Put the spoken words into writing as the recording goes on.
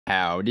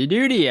Howdy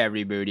doody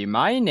everybody,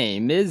 my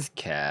name is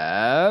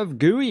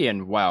KevGuuey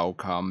and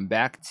welcome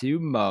back to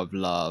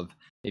Muv-Luv.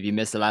 If you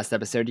missed the last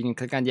episode, you can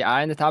click on the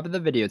eye on the top of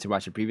the video to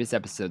watch the previous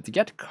episode to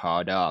get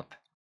caught up.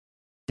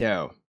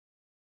 So,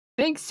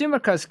 I think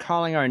Sumika's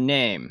calling our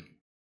name.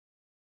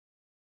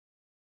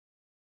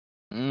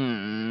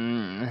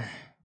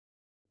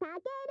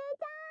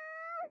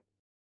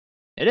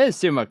 It is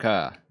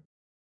Sumika.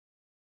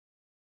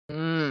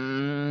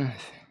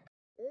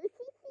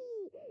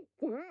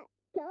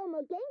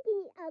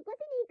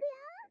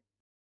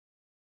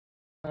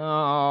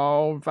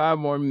 Oh, 5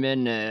 more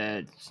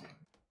minutes.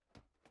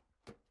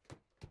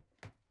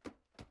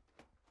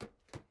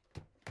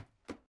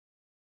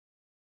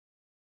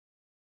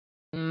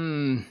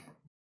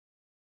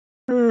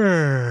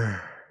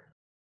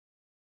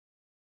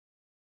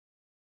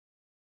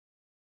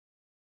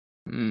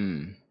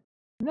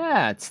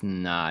 That's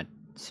not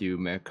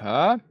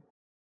Sumika.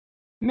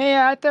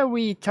 Maya, I thought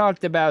we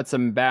talked about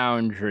some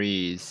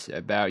boundaries,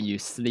 about you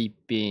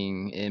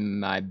sleeping in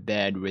my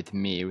bed with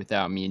me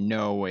without me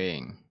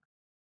knowing.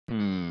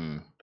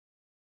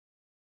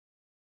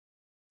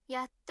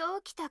 やっ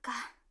と起きたか、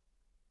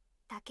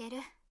タケル。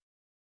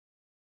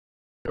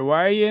 So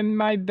why are you in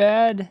my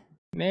bed,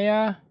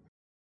 Maya?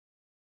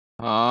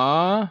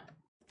 Huh?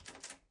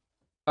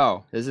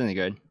 Oh, this isn't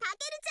good. タ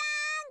ケルちゃ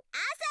ん、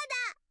朝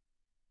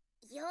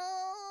だ。よ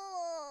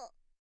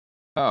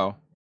ー。 Oh.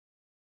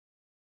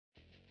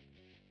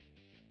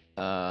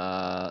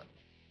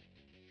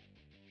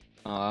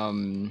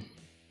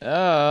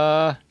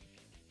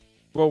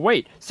 Well,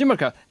 wait,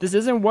 Sumika, this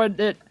isn't what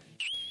it.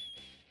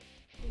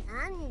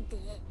 なんで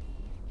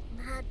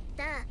ま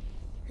た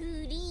振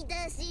り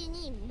出し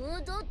に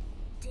戻っ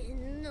て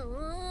ん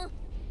の?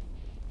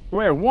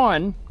 Square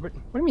one? What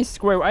do you mean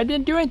square? I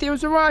didn't do anything. It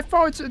was my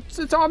fault.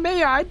 It's all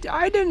me. I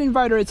didn't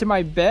invite her into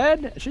my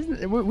bed.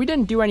 We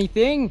didn't do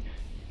anything.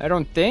 I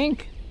don't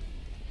think.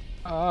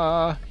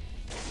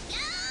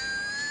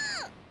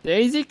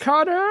 Daisy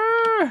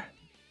Cutter!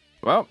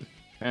 Well,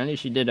 apparently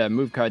she did a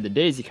move called the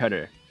Daisy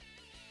Cutter.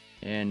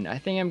 And I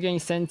think I'm getting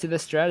sent to the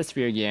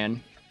stratosphere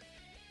again.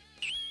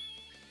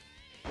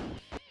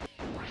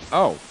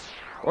 Oh,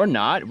 or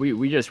not.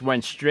 We just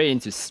went straight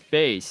into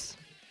space.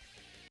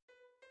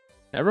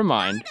 Never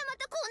mind.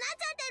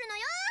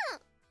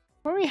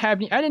 What are we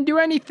happening? I didn't do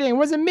anything. It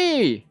wasn't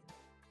me.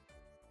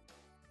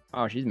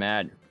 Oh, she's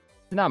mad.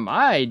 It's not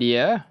my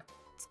idea.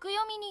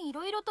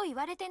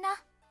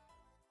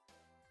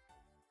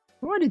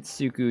 What did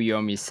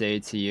Tsukuyomi say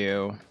to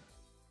you?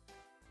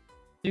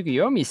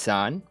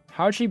 Tsukuyomi-san?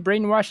 How'd she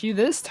brainwash you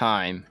this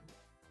time?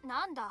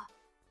 なんだ、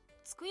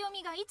つくよ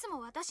みがいつ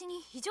も私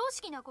に非常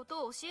識なこ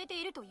とを教え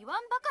ていると言わ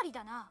んばかり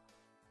だな。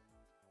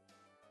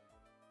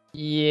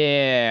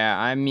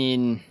 Yeah, I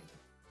mean...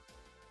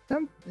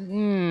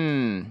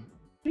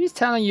 She's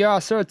telling you all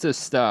sorts of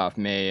stuff,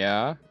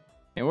 Maya.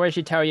 And what did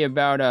she tell you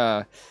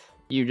about,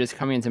 you just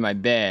coming into my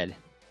bed?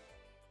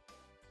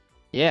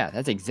 Yeah,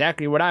 that's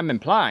exactly what I'm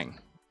implying.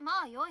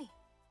 まあよい。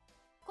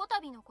こた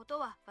びのこと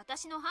は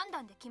私の判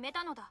断で決め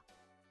たのだ。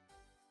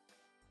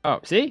 Oh,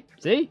 see?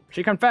 See?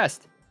 She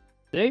confessed.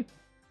 See?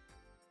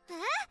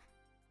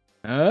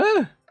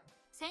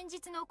 先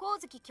日の光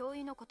月教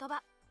諭の言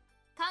葉、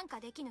看過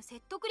できぬ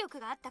説得力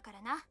があったか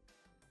らな。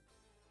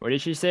 What did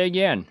she say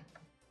again?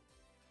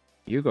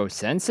 Yugo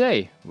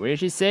Sensei? What did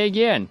she say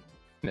again?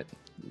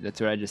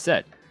 That's what I just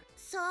said.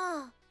 そう。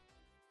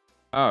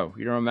 Oh,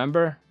 you don't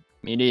remember?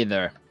 Me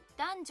neither.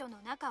 男女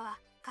の仲は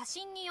過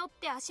信によっ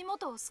て足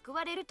元を救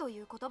われると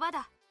いう言葉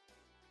だ。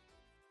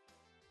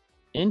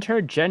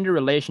 Intergender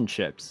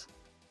relationships.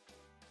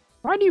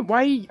 Why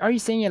are you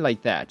saying it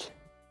like that?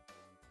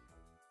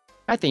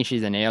 I think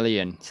she's an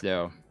alien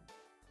still.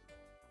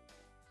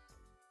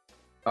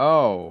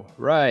 Oh,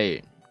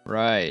 right.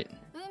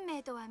 運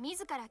命とは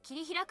自ら切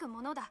り開く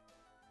ものだ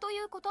と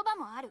いう言葉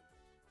もある。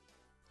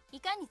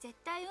いかに絶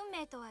対運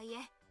命とはいえ、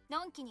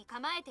のんきに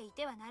構えてい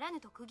てはなら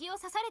ぬと釘を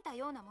刺された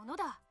ようなもの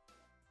だ。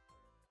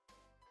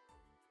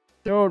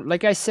 So,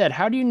 like I said,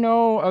 how do you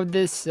know of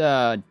this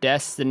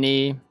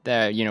destiny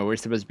that, you know, we're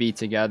supposed to be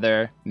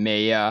together,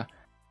 Maya?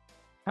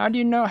 How do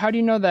you know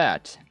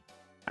that?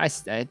 I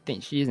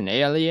think she's an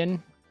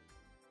alien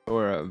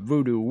or a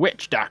voodoo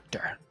witch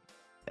doctor.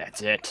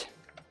 That's it.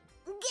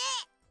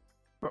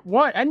 But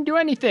what? I didn't do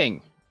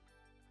anything.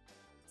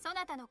 そ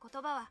なたの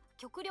言葉は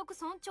極力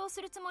尊重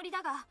するつもり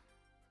だが、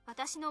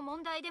私の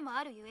問題でも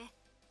あるゆえ、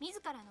自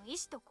らの意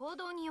志と行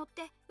動によっ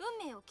て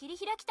運命を切り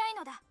開きたい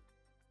のだ。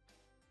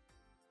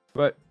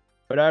 But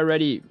I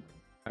already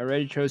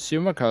chose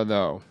Sumika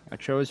though. I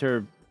chose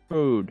her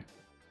food.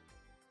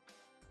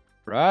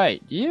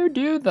 Right, you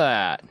do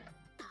that.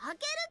 タケル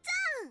ち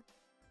ゃん。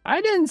 I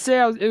didn't say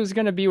it was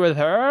gonna be with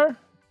her.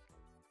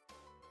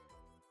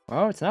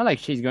 Well, it's not like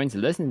she's going to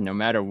listen no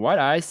matter what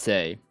I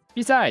say.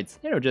 Besides,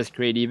 it'll just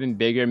create even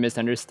bigger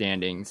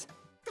misunderstandings.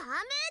 ダメ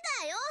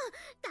だよ。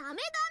ダメ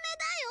だ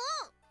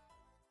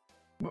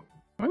よ。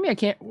 What do you mean I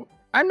can't?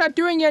 I'm not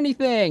doing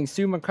anything,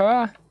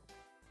 Sumika.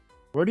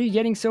 What are you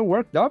getting so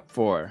worked up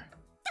for? だっ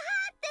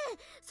て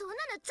そんなの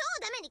超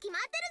ダメに決ま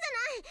ってるじゃ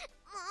ない。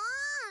もう。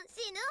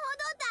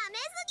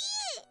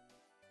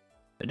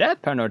The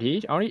death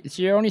penalty?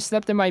 She only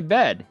slept in my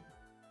bed.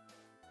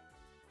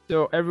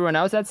 So everyone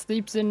else that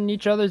sleeps in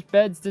each other's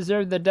beds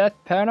deserve the death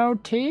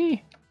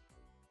penalty?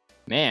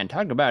 Man,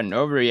 talk about an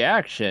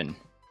overreaction.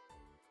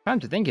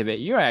 Come to think of it,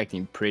 you're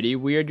acting pretty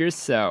weird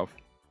yourself.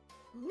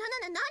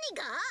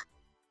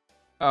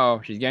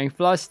 Oh, she's getting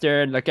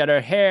flustered. Look at her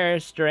hair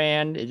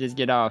strand. It just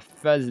get all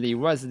fuzzly,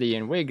 wuzzly,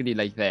 and wiggly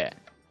like that.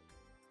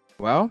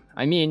 Well,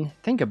 I mean,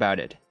 think about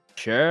it.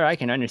 Sure, I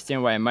can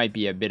understand why it might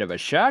be a bit of a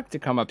shock to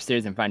come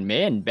upstairs and find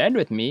Mei in bed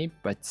with me,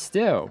 but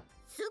still.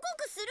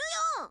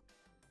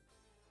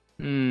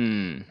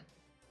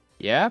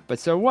 Yeah, but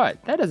so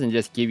what? That doesn't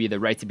just give you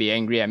the right to be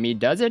angry at me,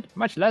 does it?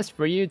 Much less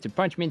for you to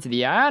punch me into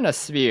the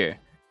ionosphere.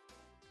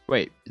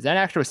 Wait, is that an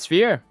actual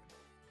sphere?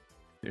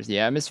 There's the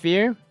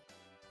atmosphere.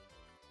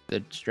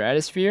 The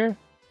stratosphere.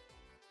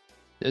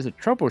 There's a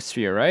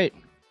troposphere, right?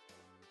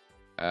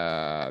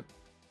 I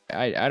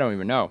don't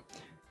even know.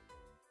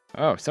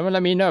 Oh, someone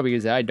let me know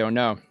because I don't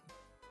know.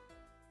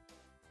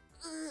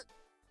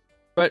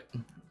 But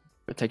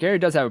Takeru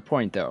does have a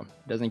point though.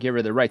 Doesn't give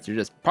her the right to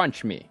just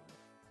punch me.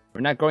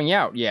 We're not going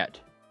out yet.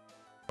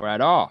 Or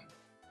at all.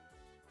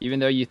 Even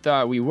though you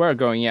thought we were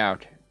going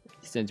out.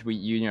 Since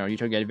you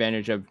took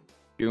advantage of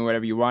doing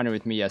whatever you wanted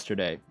with me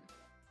yesterday.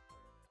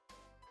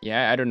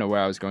 Yeah, I don't know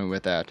where I was going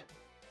with that.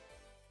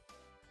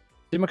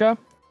 Sumika,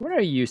 what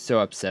are you so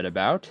upset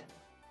about?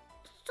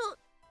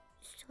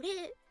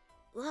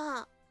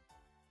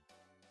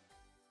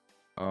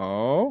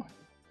 Oh?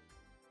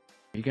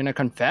 Are you gonna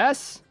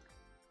confess?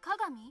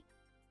 Kagami?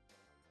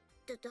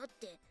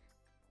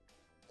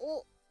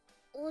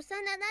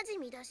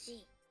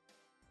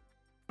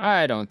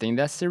 I don't think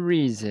that's the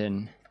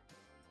reason.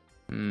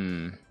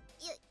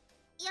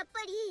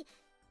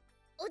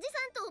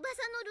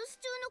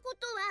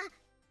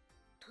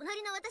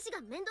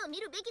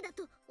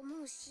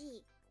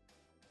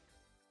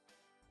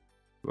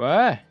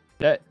 What?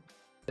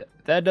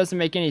 That doesn't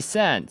make any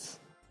sense.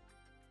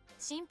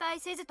 心配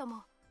せずと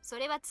も、そ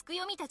れはつく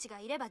よみたちが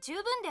いれば十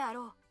分であ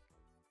ろ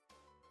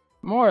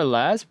う。 More or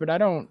less, but I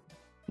don't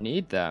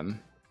need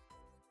them.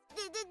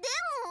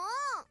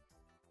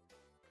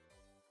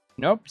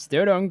 Nope,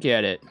 still don't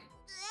get it.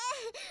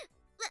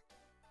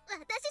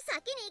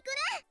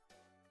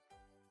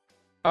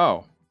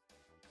 Oh.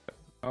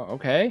 Oh,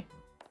 okay.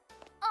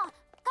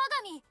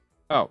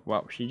 Oh,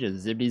 well, she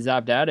just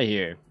zippity-zopped out of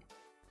here.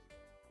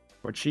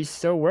 What's she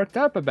so worked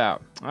up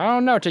about? I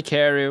don't know,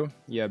 Takeru,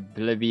 you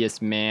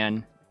oblivious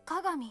man.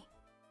 Kagami.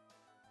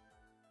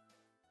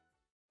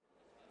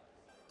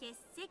 欠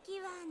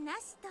席はな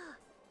しと。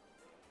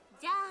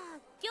じゃあ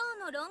今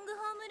日のロングホー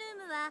ムル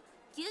ームは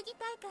球技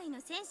大会の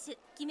選手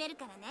決める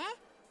からね。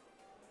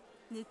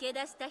抜け出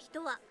した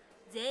人は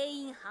全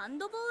員ハン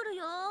ドボール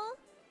よ。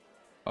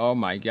 Oh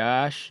my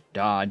gosh,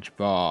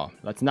 dodgeball.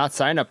 Let's not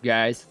sign up,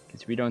 guys.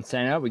 Because if we don't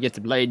sign up, we get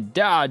to play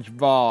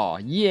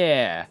dodgeball.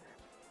 Yeah.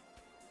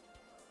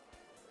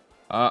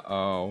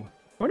 Uh-oh.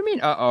 What do you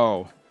mean,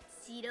 uh-oh?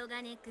 白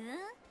金くん、聞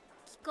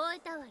こえ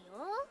たわよ。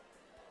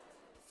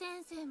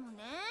先生も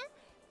ね、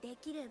で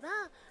きれば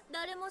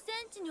誰も戦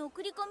地に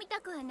送り込み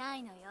たくはな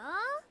いのよ。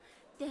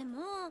で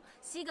も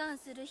志願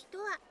する人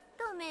は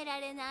止めら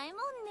れないも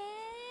んね。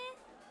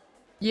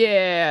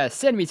 Yeah,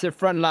 send me to the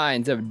front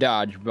lines of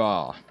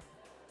dodgeball.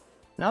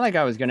 Not like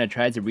I was gonna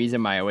try to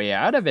reason my way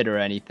out of it or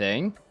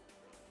anything.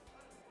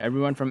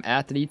 Everyone from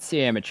athletes to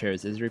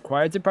amateurs is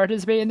required to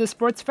participate in the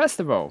sports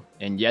festival,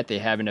 and yet they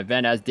have an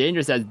event as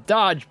dangerous as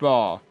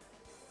dodgeball.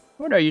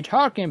 What are you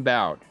talking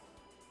about?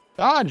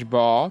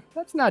 Dodgeball?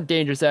 That's not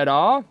dangerous at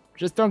all.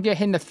 Just don't get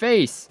hit in the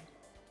face.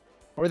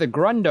 Or the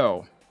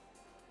grundo.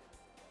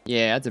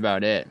 Yeah, that's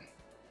about it.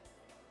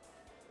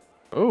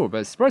 Ooh,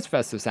 but sports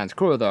festival sounds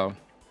cool though.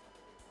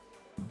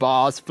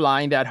 Balls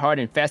flying that hard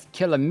and fast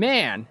kill a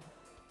man.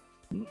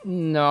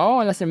 No,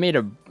 unless they're made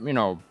of,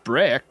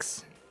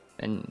 bricks.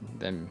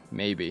 Then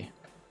maybe.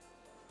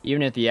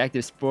 Even if the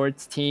active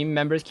sports team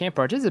members can't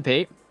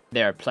participate,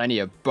 there are plenty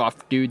of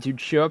buff dudes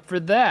who'd show up for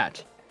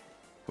that.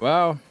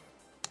 Well,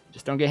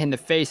 just don't get hit in the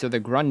face with a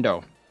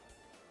grundo.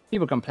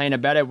 People complain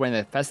about it when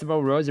the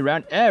festival rolls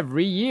around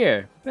every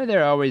year, but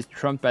they're always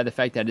trumped by the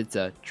fact that it's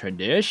a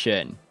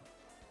tradition.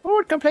 Who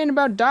would complain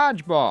about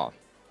dodgeball?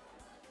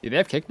 Do they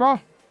have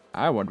kickball?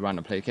 I would want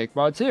to play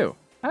kickball too.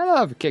 I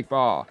love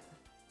kickball.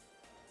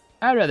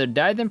 I'd rather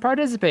die than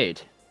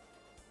participate.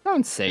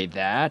 Don't say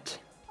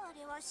that. あ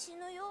れは死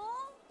ぬよ。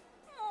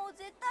もう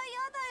絶対や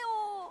だ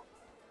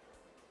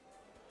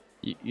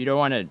よ。 You don't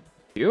want to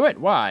do it?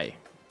 Why?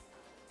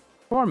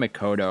 Poor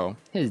Makoto.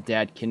 His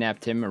dad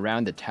kidnapped him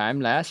around the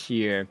time last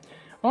year,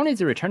 only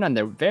to return on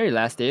the very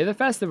last day of the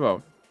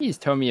festival. He's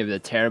told me of the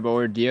terrible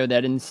ordeal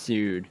that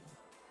ensued.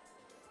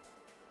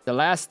 The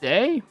last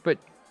day? But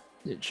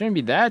it shouldn't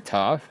be that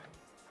tough.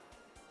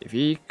 If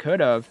he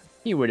could have,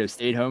 he would have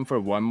stayed home for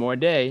one more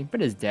day,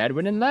 but his dad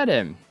wouldn't let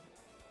him.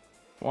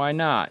 Why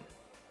not?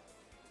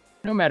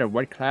 No matter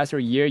what class or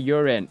year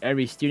you're in,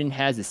 every student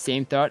has the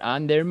same thought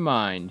on their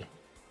mind.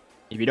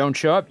 If you don't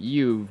show up,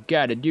 you've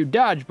got to do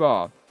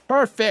dodgeball.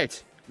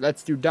 Perfect!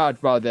 Let's do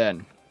dodgeball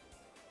then.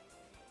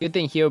 Good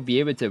thing he'll be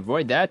able to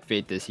avoid that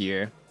fate this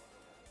year.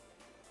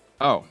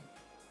 Oh.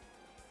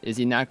 Is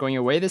he not going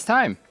away this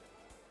time?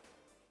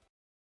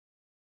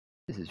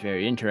 This is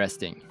very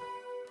interesting.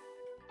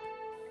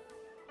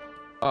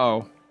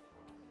 Oh.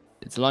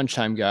 It's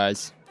lunchtime,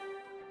 guys.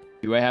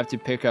 Do I have to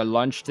pick a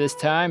lunch this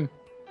time?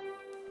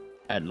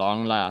 At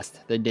long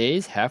last, the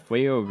day's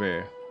halfway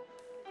over.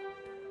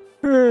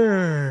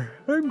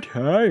 I'm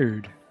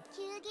tired.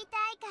 球技大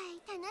会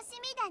楽し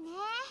みだね。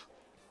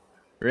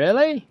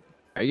 Really?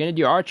 Are you gonna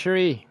do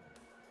archery?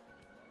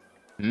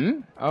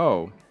 Hmm?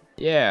 Oh,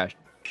 yeah,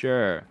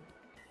 sure.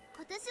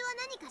 今年は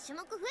何か種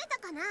目増えた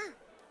かな？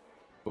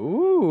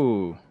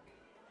 Ooh.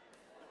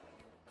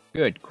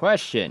 Good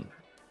question.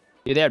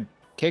 Do they have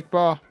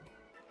kickball?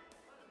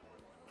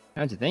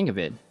 Now to think of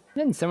it,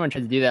 didn't someone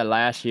try to do that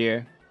last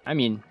year? I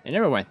mean, it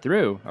never went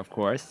through, of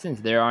course,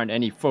 since there aren't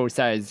any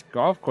full-size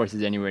golf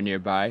courses anywhere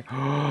nearby.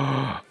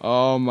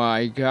 Oh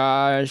my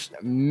gosh,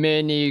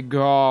 mini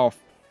golf.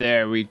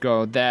 There we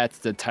go, that's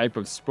the type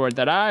of sport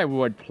that I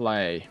would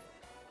play.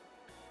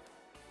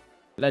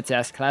 Let's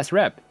ask class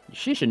rep.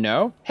 She should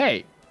know.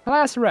 Hey,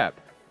 class rep.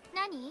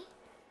 何？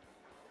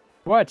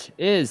 What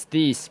is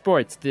the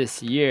sports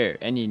this year?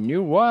 Any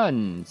new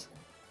ones?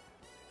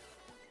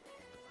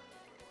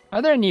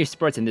 Are there new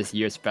sports in this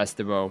year's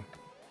festival?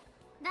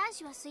 男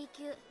子は水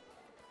球。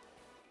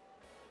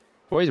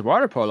 Boys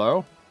water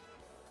polo?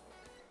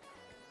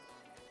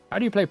 How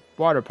do you play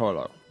water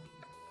polo?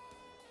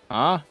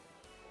 Huh?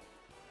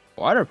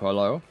 Water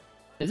polo?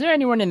 Is there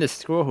anyone in this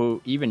school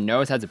who even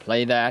knows how to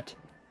play that?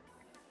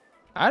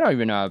 I don't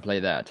even know how to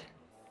play that.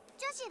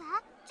 女子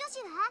は？女子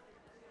は？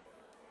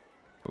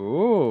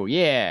 Ooh,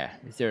 yeah.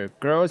 Is there a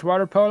girls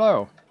water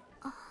polo?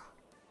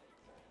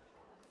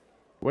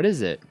 What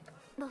is it?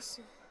 ロ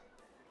ス。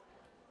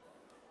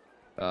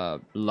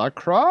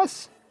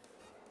 Lacrosse?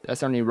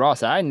 That's only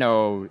Ross I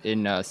know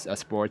in a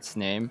sports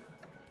name.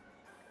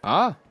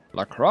 Huh?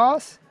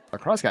 Lacrosse?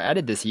 Lacrosse got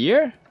added this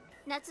year?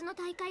 夏の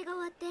大会が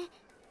終わって、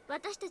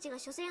私たちが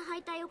初戦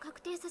敗退を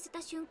確定させ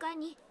た瞬間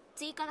に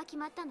追加が決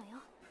まったのよ。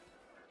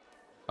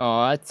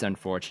 Oh, that's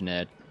unfortunate.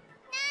 なんで？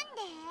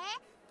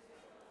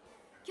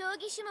競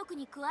技種目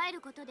に加える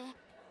ことで、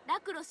ラ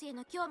クロスへ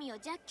の興味を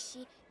ジャッキ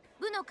し、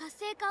部の活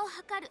性化を図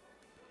る。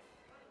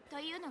と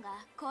いうのが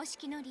公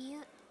式の理由。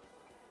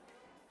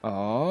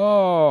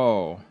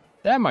 Oh,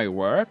 that might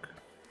work.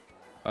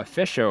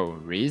 Official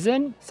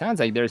reason? Sounds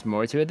like there's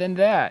more to it than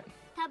that.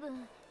 多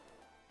分、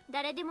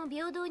誰でも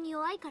平等に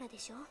弱いからで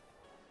しょ。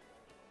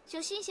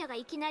初心者が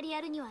いきなり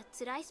やるには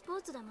辛いスポ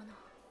ーツだもの。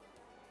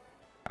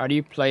 How do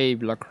you play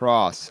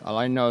lacrosse? All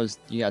I know is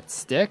you got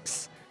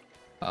sticks,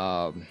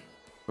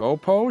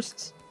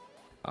 goalposts,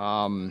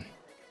 and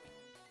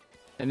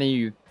then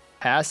you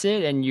pass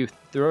it and you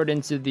throw it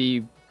into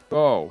the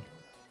goal.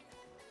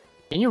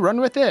 Can you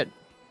run with it?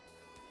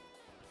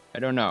 I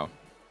don't know.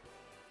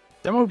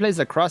 Someone who plays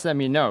lacrosse, let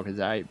me know,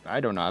 because I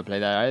don't know how to play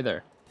that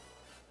either.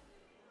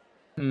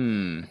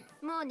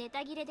 もうネ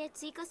タ切れで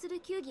追加する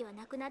球技は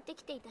なくなって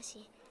きていた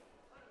し、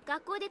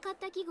学校で買っ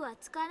た器具は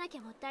使わなき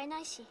ゃもったいな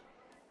いし。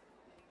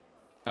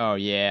 Oh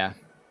yeah.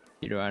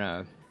 You don't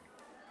wanna,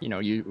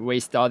 you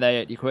waste all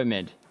that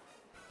equipment.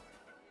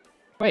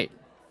 Wait.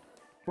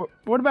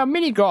 What about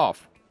mini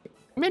golf?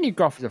 Mini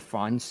golf is a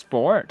fun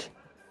sport.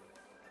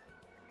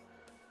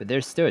 But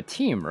there's still a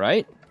team,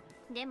 right?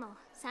 でも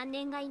3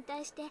年が引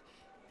退して、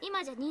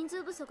今じゃ人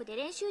数不足で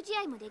練習試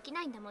合もでき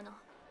ないんだもの。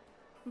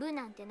部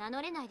なんて名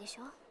乗れないでし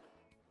ょ。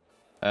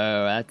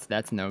 Oh,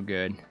 that's no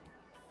good.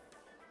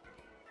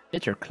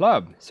 It's your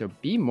club, so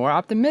be more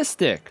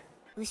optimistic.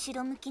 後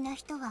ろ向きな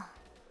人は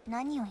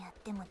何をやっ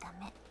てもダ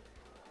メ。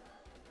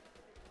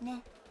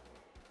ね。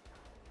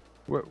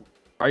 Where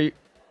are you?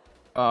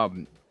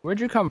 Where'd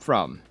you come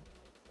from?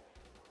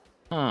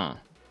 Huh.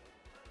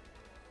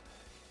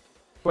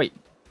 Wait.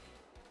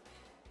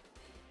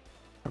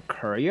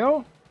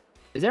 Hakurio?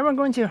 Is everyone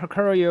going to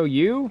Hakurio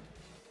U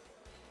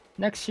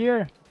next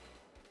year?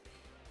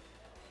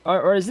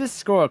 Or is this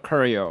school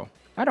Hakurio?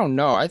 I don't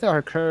know. I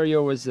thought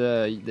Hakurio was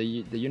the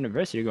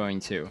university you're going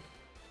to.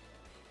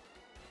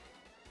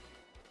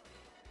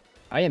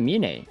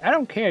 Ayamine, I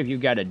don't care if you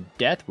got a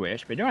death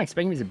wish, but don't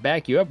expect me to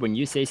back you up when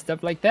you say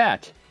stuff like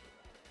that.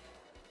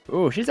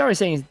 Ooh, she's always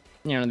saying,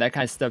 that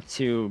kind of stuff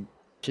to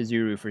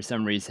Chizuru for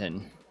some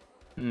reason.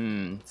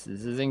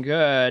 This isn't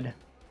good.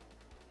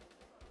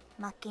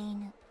 負け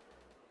犬。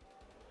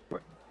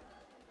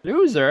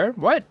 Loser?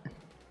 What?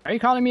 Are you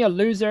calling me a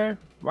loser?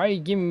 Why are you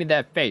giving me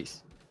that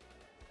face?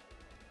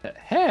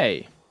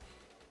 Hey!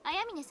 あ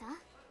やみねさん、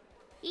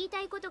言い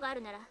たいことがあ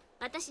るなら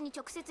私に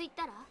直接言っ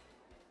たら？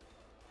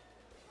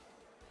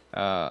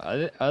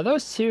 Are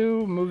those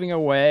two moving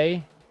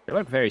away? They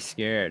look very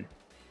scared.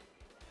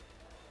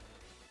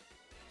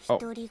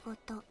 独り言。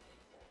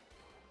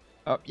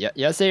 Oh, yeah,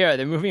 yes they are.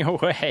 They're moving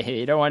away.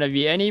 They don't want to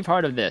be any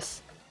part of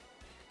this.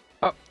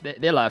 Oh,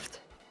 they left.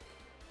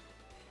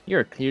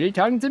 You're clearly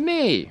talking to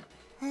me.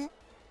 Huh?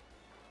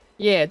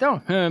 Yeah,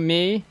 don't hurt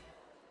me.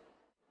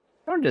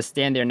 Don't just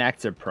stand there and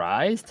act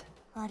surprised.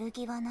 悪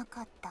気はな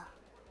かった。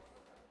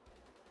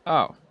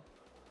 Oh.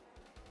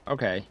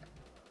 Okay.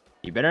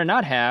 You better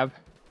not have.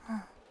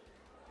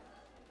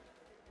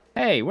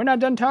 Hey, we're not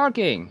done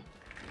talking.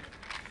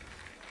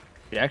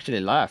 She actually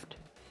left.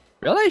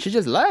 Really? She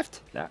just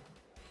left?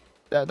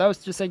 That was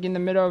just like in the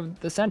middle of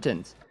the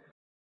sentence.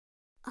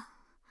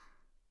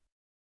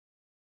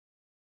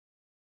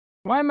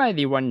 Why am I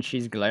the one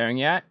she's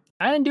glaring at?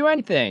 I didn't do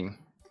anything.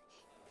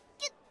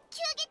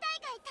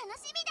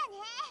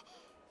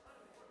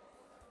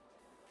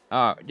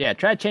 Oh, yeah,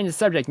 try to change the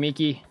subject,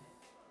 Miki.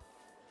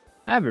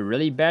 I have a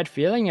really bad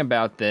feeling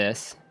about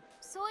this.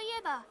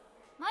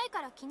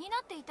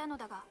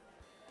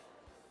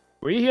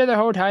 Were you here the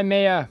whole time,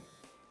 Maya?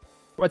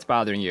 What's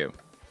bothering you?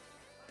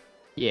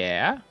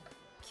 Yeah?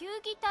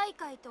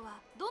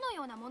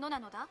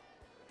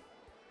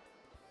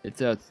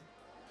 It's a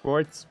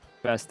sports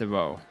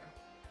festival.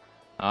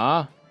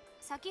 Huh?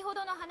 先ほ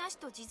どの話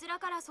と字面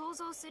から想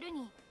像する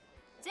に、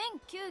全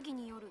球技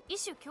による異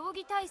種競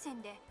技対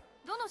戦で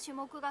どの種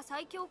目が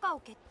最強か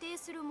を決定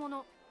するも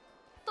の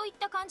といっ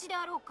た感じで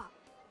あろうか。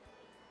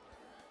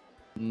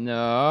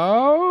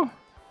No?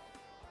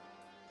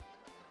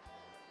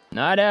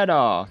 Not at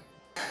all.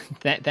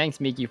 Thanks,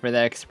 Miki, for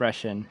that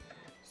expression.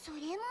 それ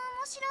も面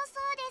白そ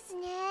うです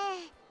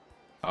ね。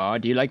 Oh,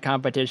 do you like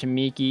competition,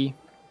 Miki?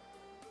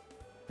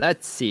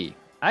 Let's see.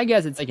 I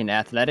guess it's like an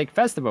athletic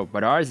festival,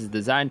 but ours is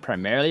designed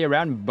primarily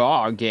around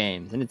ball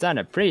games, and it's on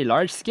a pretty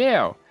large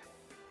scale.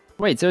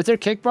 Wait, so it's a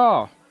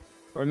kickball?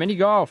 Or mini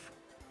golf?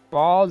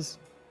 Balls?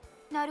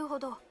 なるほ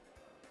ど。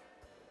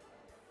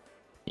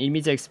 Need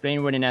me to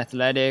explain what an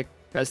athletic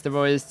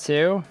festival is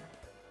too?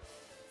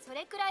 そ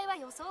れくらいは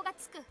予想が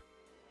つく。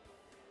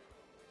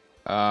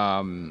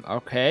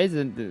 Okay,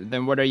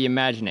 then what are you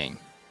imagining?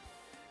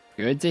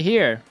 Good to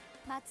hear.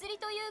 祭り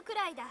というく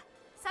らいだ。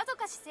さぞ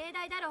かし盛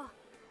大だろう。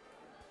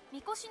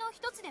みこしの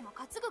一つでも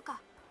担ぐ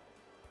か。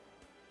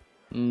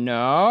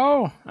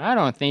 No, I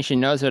don't think she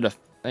knows what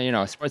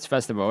a sports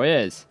festival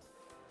is.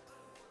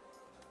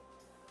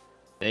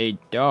 They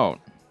don't.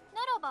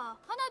 ならば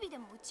花火で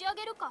も打ち上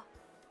げるか。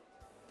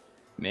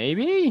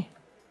 Maybe?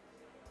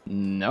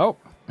 Nope.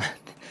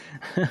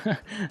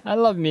 I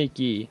love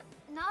Mickey.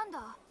 なん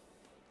だ。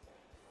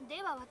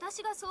では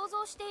私が想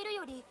像している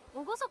より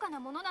厳かな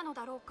ものなの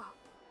だろうか。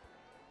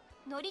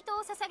祝詞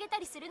を捧げた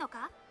りするの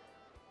か？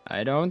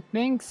 I don't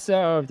think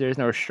so if there's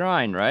no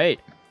shrine, right?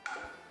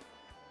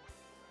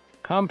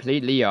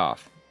 Completely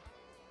off.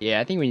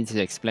 Yeah, I think we need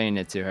to explain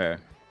it to her.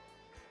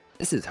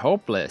 This is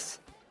hopeless.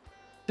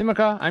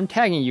 Sumika, I'm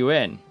tagging you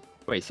in.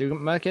 Wait,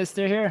 Sumika's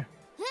still here?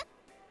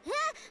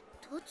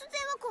 突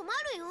然は困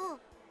るよ。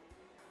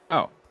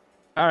 Oh.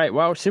 Alright,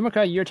 well,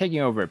 Sumika, you're taking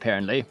over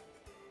apparently.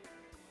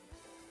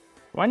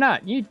 Why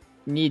not? You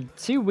need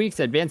 2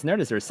 weeks advance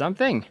notice or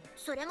something.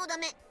 それもダ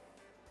メ。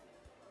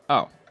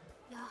 Oh.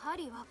 やは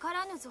りわか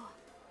らぬぞ。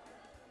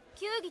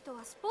球技と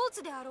はスポー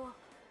ツであろ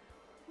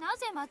う。な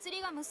ぜ祭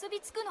りが結び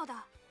つくの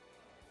だ。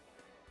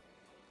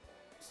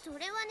それは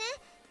ね、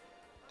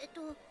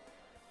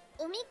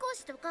おみこ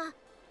しとか花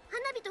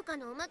火とか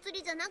のお祭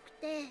りじゃなく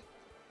て。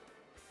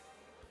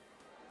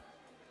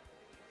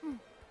う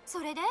ん、そ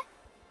れで？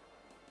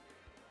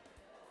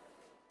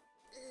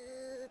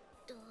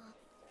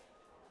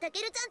たけ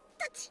るちゃん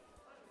たち。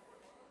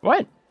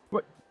 What?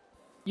 What?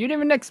 You didn't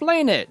even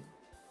explain it.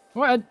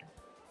 What?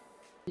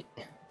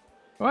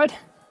 What?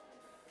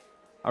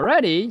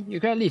 Already? You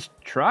could at least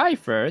try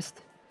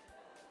first.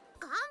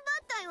 頑張っ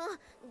たよ。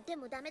で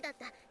もダメだっ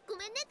た。ご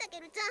めんね、たけ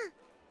るちゃん。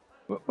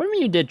 What do you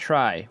mean you did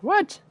try?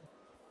 What?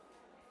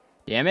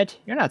 Damn it,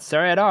 you're not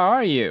sorry at all,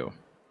 are you?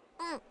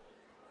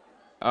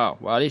 Oh,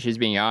 well, at least she's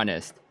being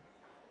honest.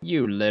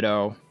 You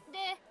little.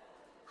 で、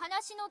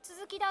話の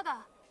続きだ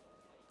が。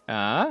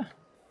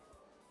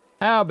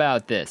How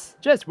about this?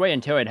 Just wait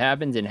until it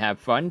happens and have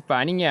fun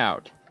finding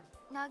out.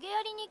 投げ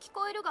やりに聞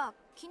こえるが、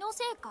気の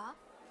せいか？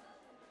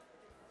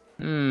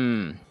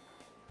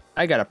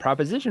 I got a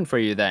proposition for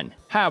you then.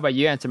 How about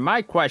you answer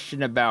my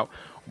question about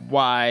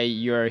why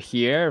you're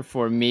here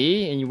for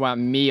me and you want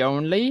me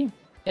only?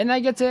 And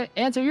I get to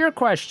answer your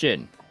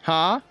question.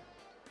 Huh?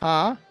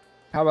 How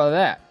about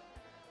that?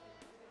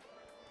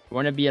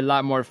 Won't it be a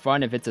lot more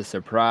fun if it's a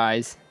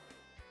surprise?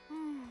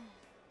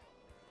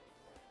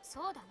 そ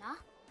うだな。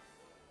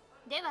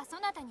ではそ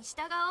なたに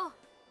従おう。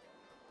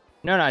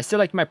 No, I still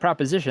like my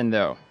proposition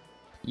though.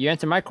 You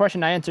answer my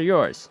question, I answer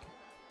yours.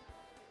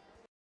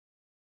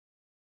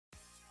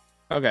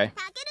 Okay.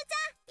 たけるちゃ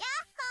ん、や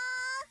っ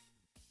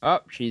ほー。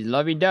 Oh, she's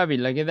lovey-dovey.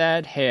 Look at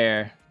that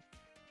hair.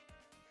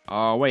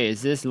 Oh, wait,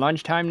 is this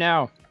lunchtime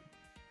now?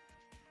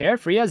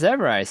 Carefree as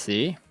ever, I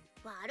see.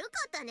 悪か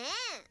ったね。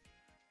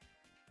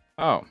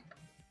 Oh.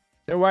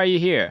 So why are you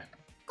here?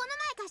 この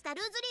前貸した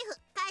ルーズリーフ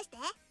返して。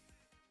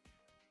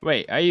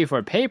 Wait, are you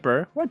for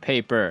paper? What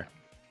paper?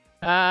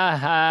 Ah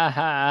ha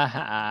ha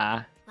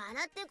ha.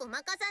 笑ってごま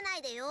かさな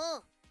いで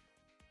よ。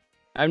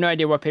 I have no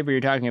idea what paper you're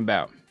talking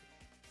about.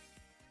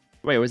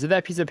 Wait, was it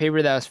that piece of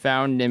paper that was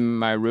found in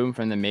my room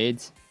from the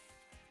maids?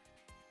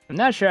 I'm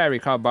not sure I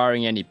recall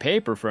borrowing any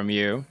paper from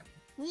you.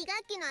 2学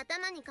期の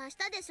頭に貸し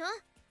たでしょ。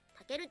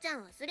たけるちゃ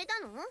ん忘れた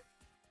の？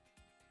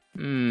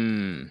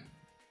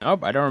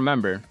 Nope, I don't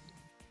remember.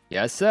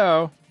 Guess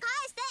so.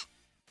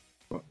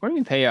 What do you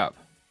mean pay up?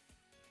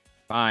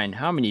 Fine,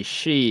 how many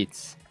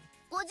sheets?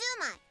 50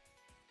枚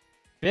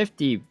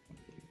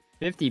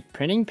 50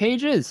 printing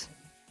pages?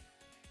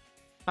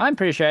 I'm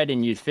pretty sure I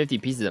didn't use 50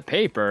 pieces of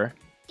paper.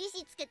 利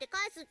子つけて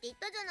返すって言っ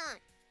たじゃな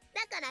い。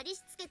だから利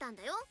子つけたん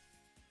だよ。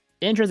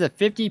 Interest of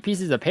 50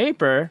 pieces of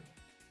paper?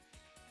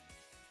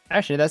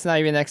 Actually, that's not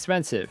even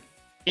expensive.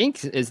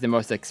 Ink is the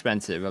most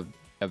expensive of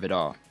it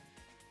all.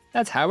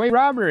 That's highway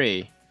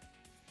robbery.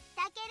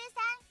 たける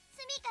さん、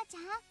すみかちゃ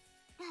ん、ラ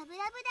ブ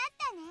ラブだっ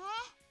たね。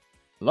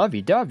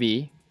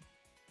 Lovey-dovey?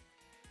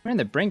 We're on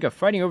the brink of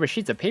fighting over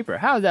sheets of paper.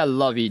 How's that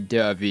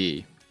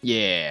lovey-dovey?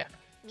 Yeah.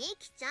 み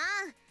きちゃん、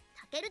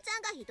たけるちゃ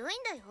んがひどい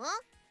んだよ。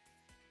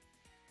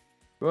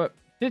 What?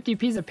 50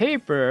 pieces of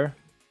paper?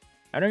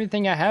 I don't even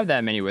think I have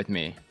that many with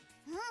me.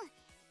 うん、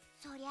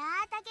そりゃあ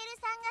たける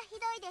さんがひ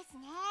どいです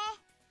ね。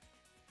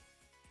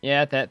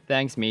 Yeah,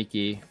 thanks,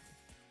 Miki.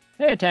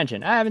 Pay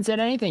attention, I haven't said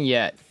anything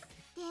yet.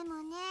 で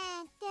もね、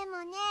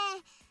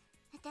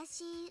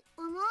私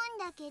思うん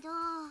だけど。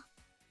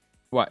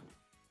 What?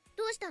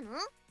 どうしたの？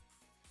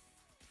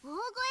大声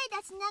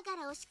出しなが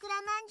らおしく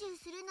らまんじゅう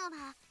するの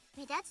は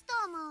目立つと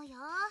思うよ。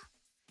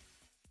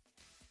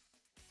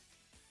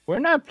 We're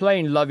not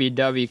playing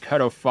lovey-dovey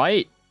cuddle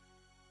fight.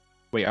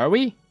 Wait, are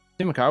we?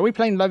 Sumika, are we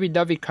playing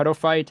lovey-dovey cuddle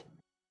fight?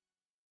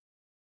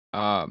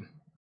 Cuddle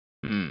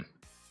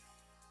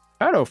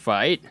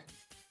fight?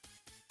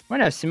 When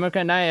have Sumika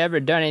and I ever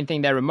done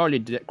anything that remotely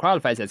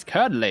qualifies as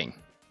cuddling?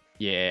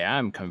 Yeah,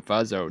 I'm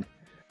confuzzled.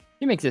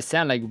 He makes it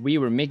sound like we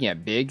were making a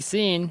big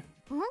scene.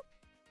 ち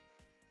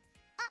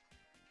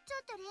ょ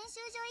っと練習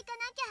場行か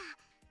なきゃ。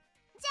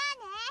じゃ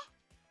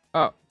あ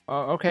ね。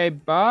Okay,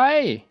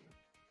 bye.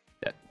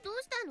 どう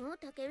したの、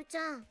たけるち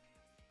ゃん。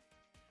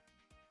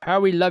 How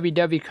are we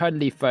lovey-dovey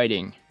cuddly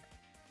fighting?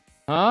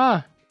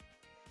 Huh?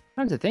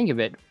 Come to think of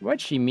it,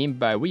 what'd she mean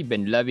by we've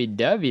been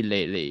lovey-dovey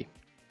lately?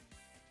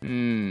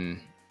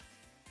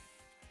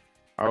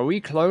 Are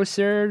we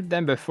closer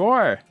than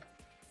before?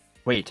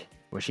 Wait,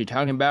 was she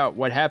talking about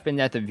what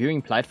happened at the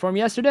viewing platform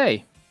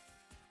yesterday?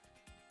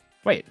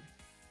 Wait,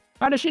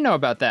 how does she know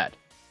about that?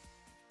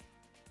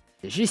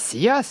 Did she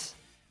see us?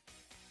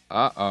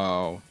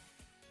 Uh-oh.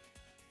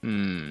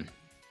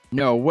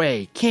 No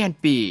way, can't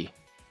be.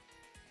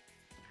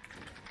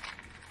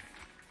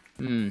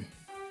 はいは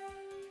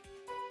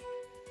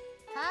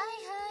い、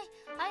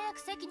早く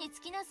席に着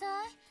きな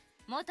さい。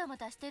もたも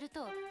たしてる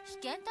と被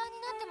験体にな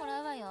っても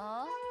らうわよ。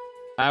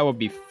 I will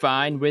be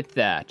fine with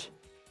that,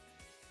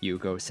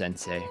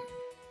 Yugo-sensei.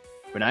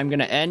 But I'm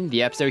gonna end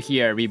the episode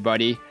here,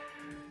 everybody.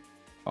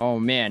 Oh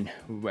man,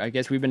 I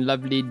guess we've been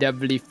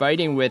lovely-dovely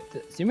fighting with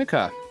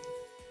Sumika.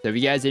 So if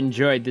you guys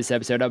enjoyed this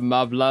episode of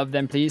Muv-Luv,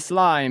 then please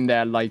slime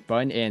that like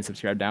button and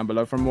subscribe down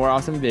below for more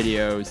awesome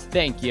videos.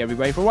 Thank you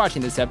everybody for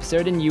watching this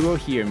episode, and you will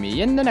hear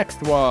me in the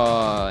next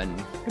one.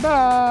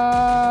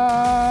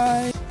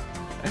 Goodbye!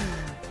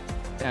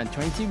 Down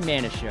 22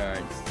 mana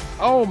shards.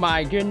 Oh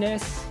my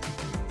goodness!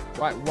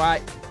 Why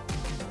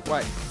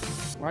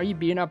are you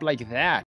beating up like that?